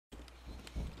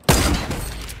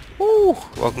Woo!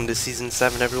 Welcome to Season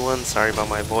 7, everyone. Sorry about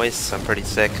my voice. I'm pretty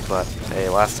sick, but hey,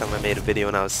 last time I made a video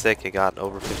when I was sick, it got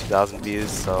over 50,000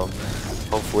 views, so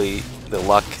hopefully the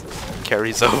luck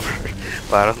carries over,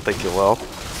 but I don't think it will.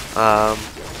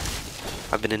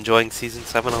 I've been enjoying Season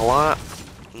 7 a lot,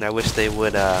 and I wish they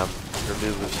would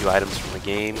remove a few items from the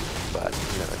game, but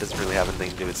you know, it doesn't really have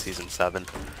anything to do with Season 7.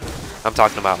 I'm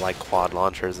talking about like quad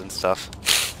launchers and stuff.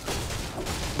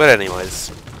 But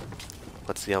anyways,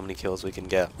 let's see how many kills we can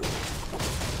get.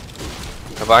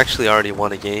 I've actually already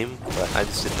won a game, but I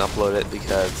just didn't upload it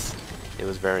because it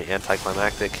was very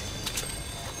anticlimactic.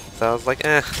 So I was like,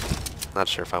 not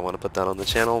sure if I want to put that on the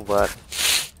channel, but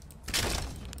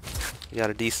we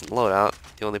got a decent loadout.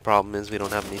 The only problem is we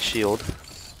don't have any shield.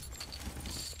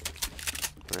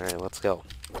 Alright, let's go.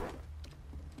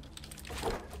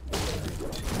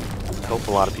 I hope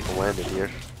a lot of people landed here.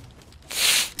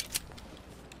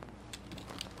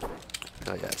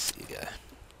 Oh yeah, I see you guy.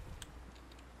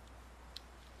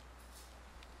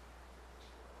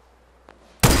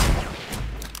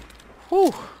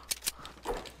 Whew!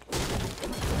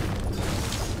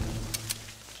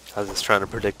 I was just trying to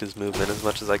predict his movement as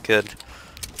much as I could.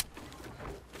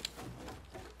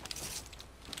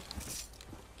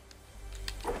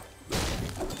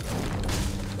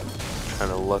 Trying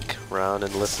to look around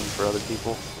and listen for other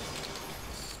people.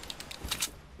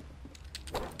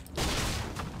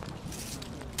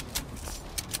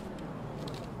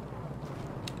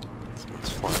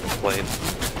 Someone's flying a plane.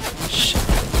 Shit.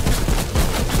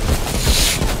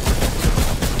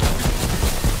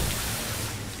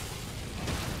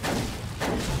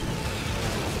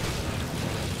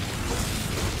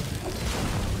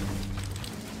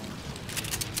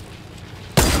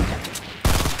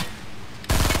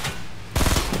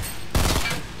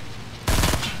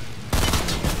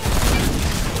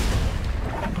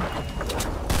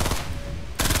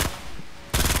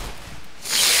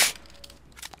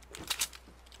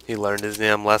 He learned his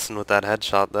damn lesson with that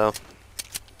headshot, though.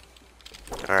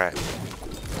 Alright.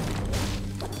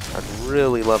 I'd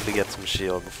really love to get some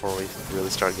shield before we really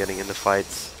start getting into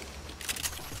fights.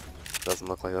 Doesn't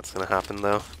look like that's gonna happen,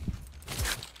 though.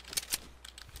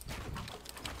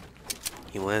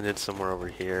 He landed somewhere over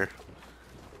here.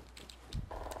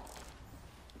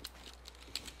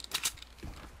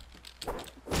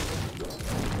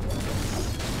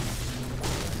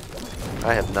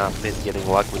 I have not been getting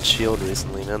luck with shield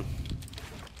recently, man.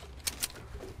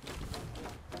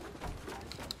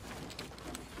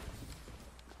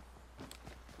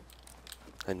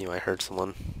 I knew I heard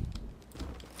someone.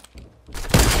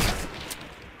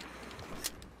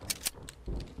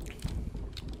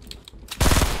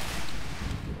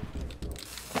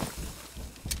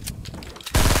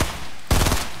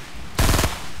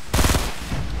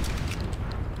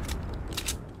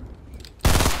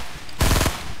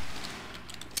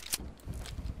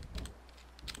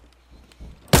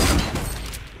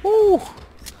 Woo!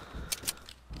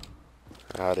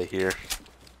 Out of here.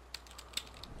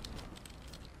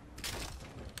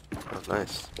 Oh,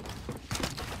 nice.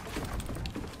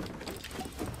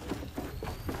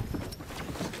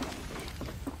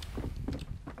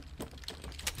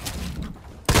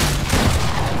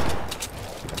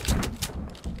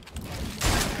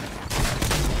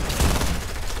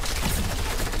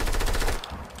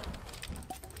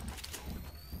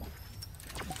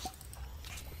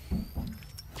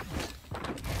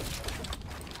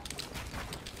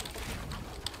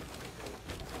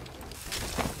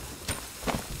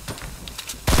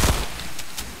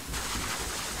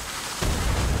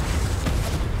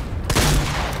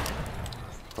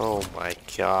 Oh my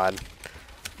god.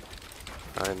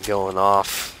 I'm going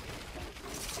off.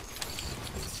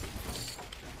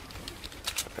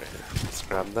 Alright, let's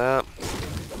grab that.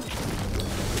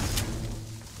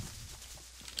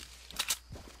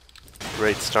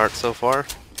 Great start so far.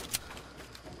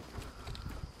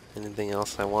 Anything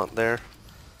else I want there?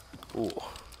 Ooh.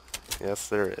 Yes,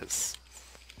 there is.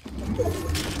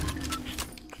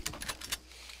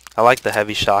 I like the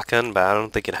heavy shotgun, but I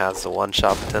don't think it has the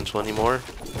one-shot potential anymore.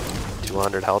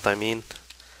 200 health, I mean.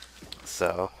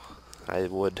 So, I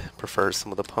would prefer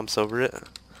some of the pumps over it.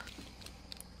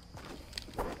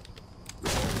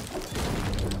 I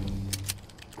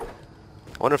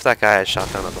wonder if that guy I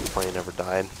shot down on the plane ever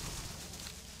died.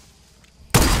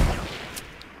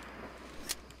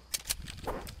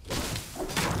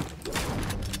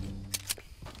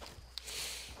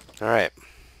 Alright.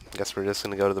 Guess we're just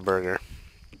gonna go to the burger.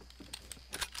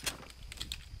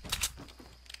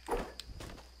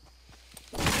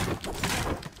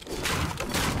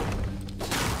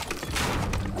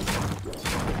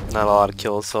 Not a lot of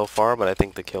kills so far, but I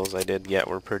think the kills I did get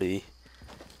were pretty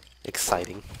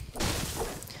exciting.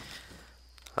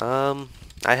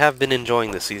 I have been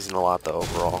enjoying the season a lot though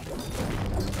overall.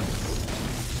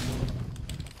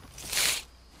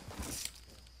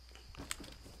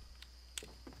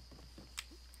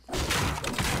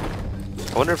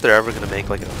 I wonder if they're ever going to make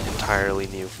like an entirely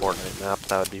new Fortnite map.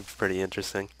 That would be pretty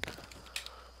interesting.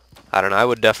 I don't know, I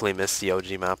would definitely miss the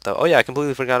OG map though. Oh yeah, I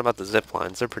completely forgot about the zip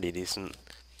lines. They're pretty decent.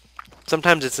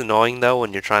 Sometimes it's annoying though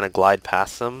when you're trying to glide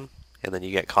past them and then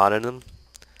you get caught in them.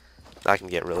 That can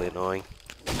get really annoying.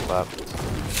 But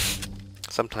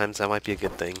sometimes that might be a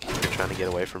good thing if you're trying to get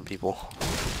away from people.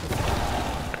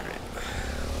 Alright.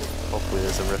 Hopefully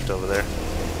there's a rift over there.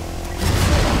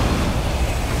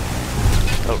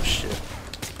 Oh shit.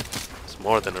 It's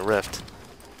more than a rift.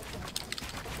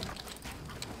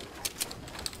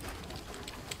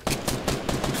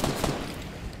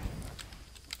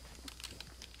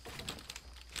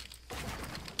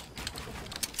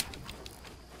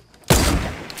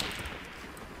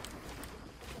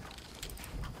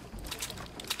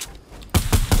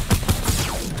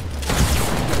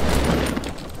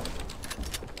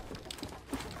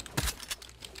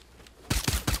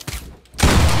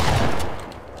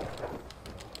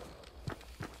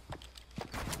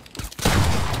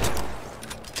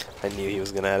 I knew he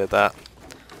was gonna edit that.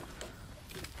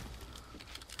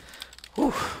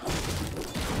 Whew.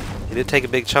 He did take a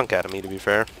big chunk out of me, to be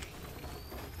fair.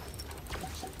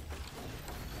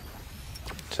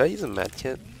 Should I use a med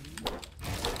kit?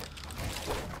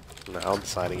 No, I'll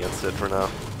decide against it for now.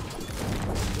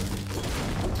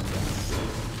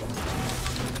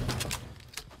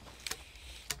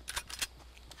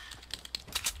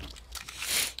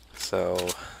 So,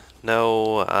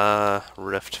 no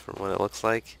rift from what it looks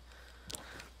like.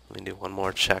 Let me do one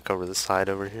more check over the side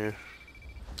over here.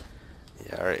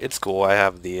 Yeah, alright, it's cool. I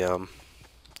have the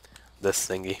this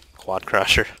thingy, quad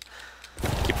crasher.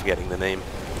 Keep forgetting the name.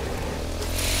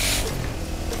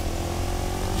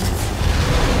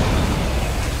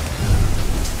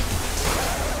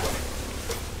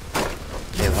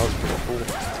 Yeah, that was pretty cool.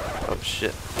 Oh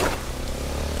shit.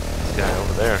 This guy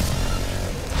over there.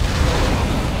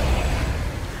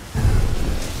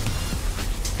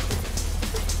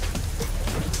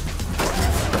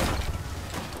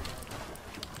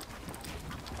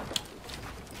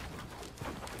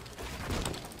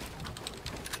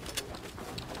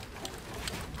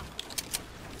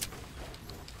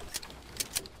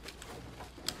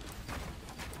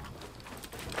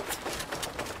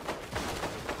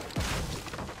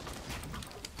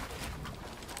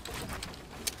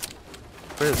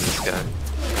 Where is this guy?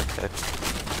 Okay.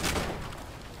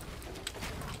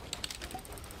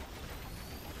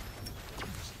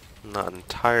 I'm not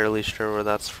entirely sure where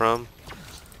that's from.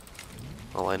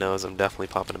 All I know is I'm definitely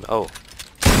popping him. Oh.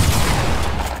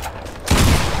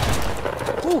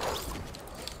 Whew.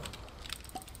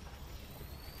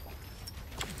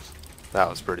 That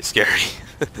was pretty scary.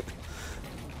 Alright.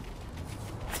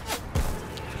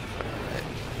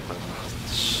 Oh,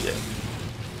 shit.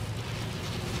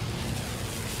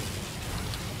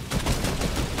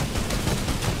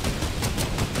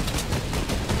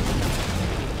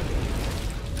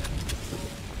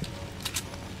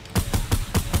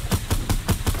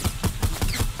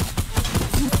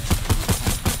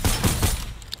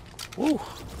 Woo.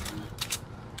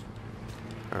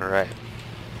 All right.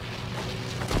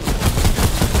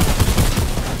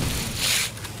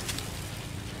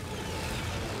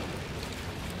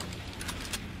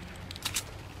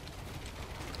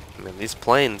 Man, these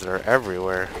planes are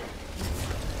everywhere.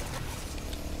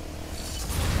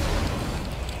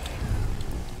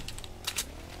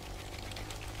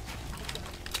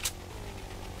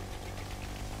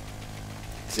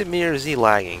 Is it me or is he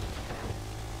lagging?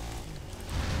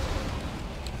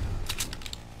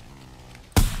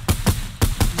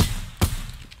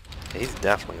 He's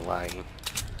definitely lagging.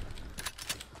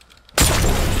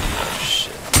 Oh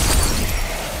shit.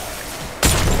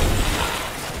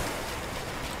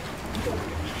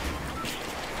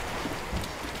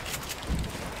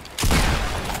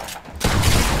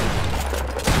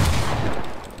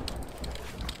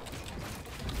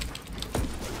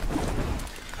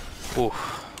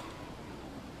 Oof.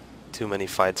 Too many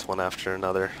fights one after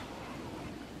another.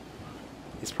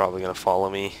 He's probably gonna follow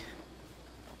me.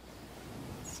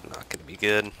 It's not gonna be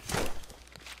good.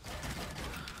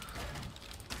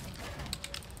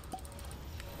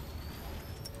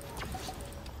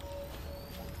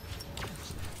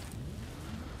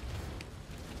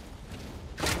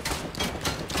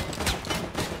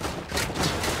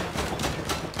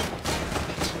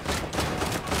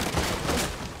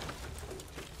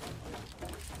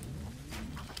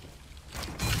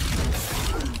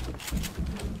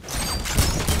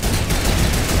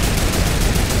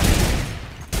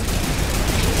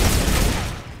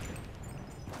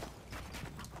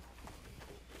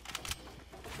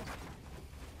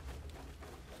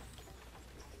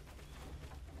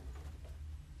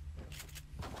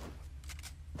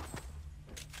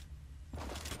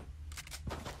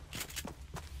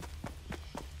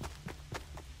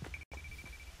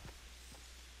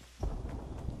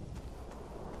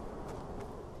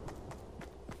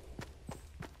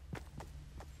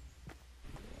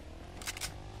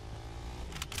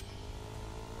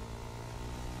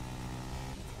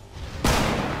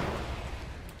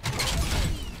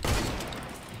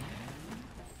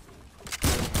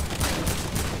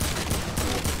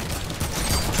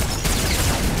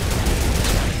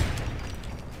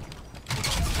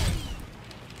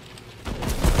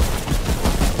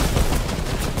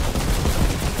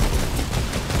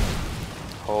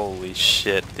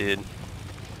 shit, dude.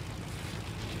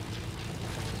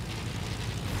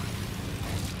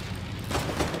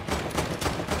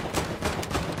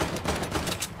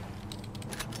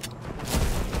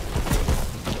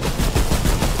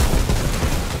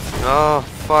 Oh,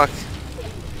 fuck.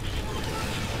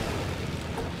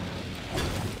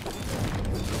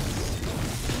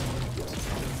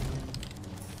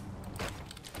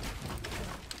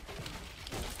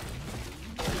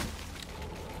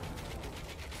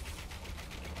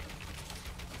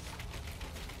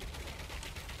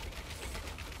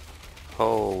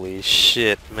 Holy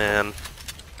shit, man.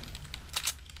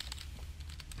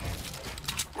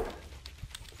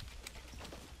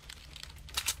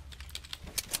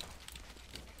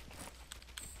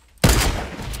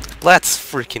 Let's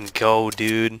freaking go,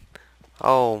 dude.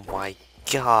 Oh my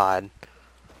god.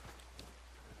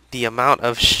 The amount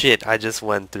of shit I just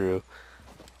went through.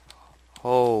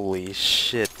 Holy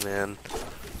shit, man.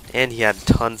 And he had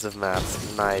tons of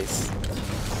maps. Nice.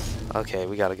 Okay,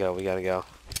 we gotta go, we gotta go.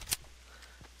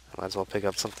 Might as well pick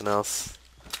up something else.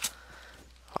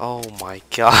 Oh my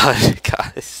god,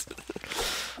 guys.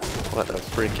 What a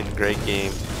freaking great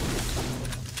game.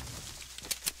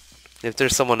 If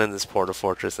there's someone in this Porta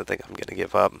Fortress, I think I'm gonna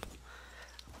give up.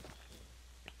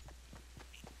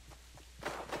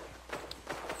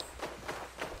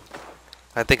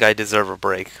 I think I deserve a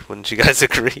break, wouldn't you guys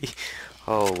agree?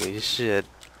 Holy shit.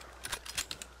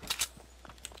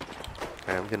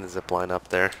 Alright, I'm gonna zipline up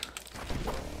there.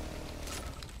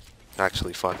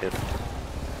 Actually, fuck it.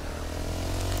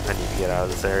 I need to get out of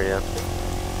this area.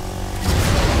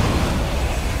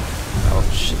 Oh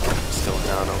shit, I'm still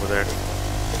down over there.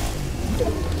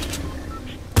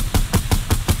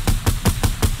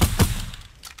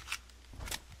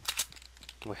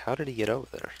 Wait, how did he get over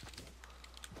there?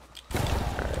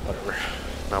 Alright, whatever.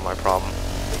 Not my problem.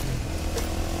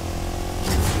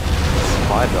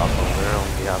 Supply drop over there,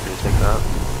 I'll be happy to take that.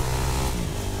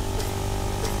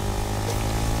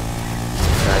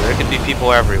 Alright, there could be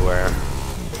people everywhere.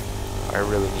 I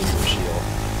really need some shield.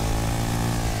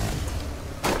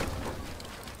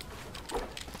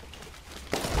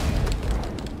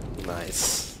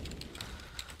 Nice.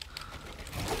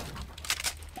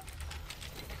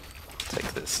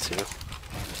 Take this too.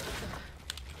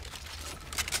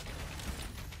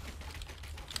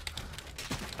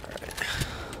 Alright.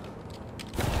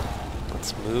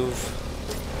 Let's move.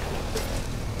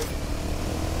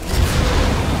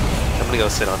 I'm gonna go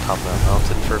sit on top of that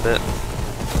mountain for a bit.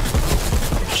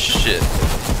 Oh, shit.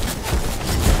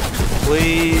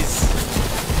 Please.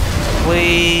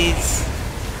 Please.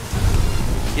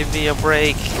 Give me a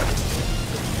break.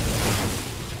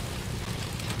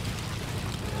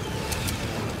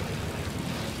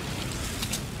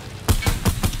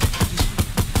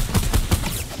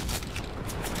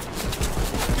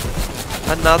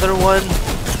 Another one?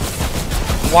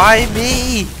 Why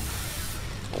me?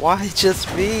 Why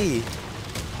just me?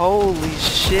 Holy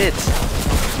shit.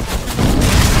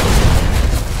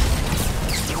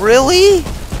 Really?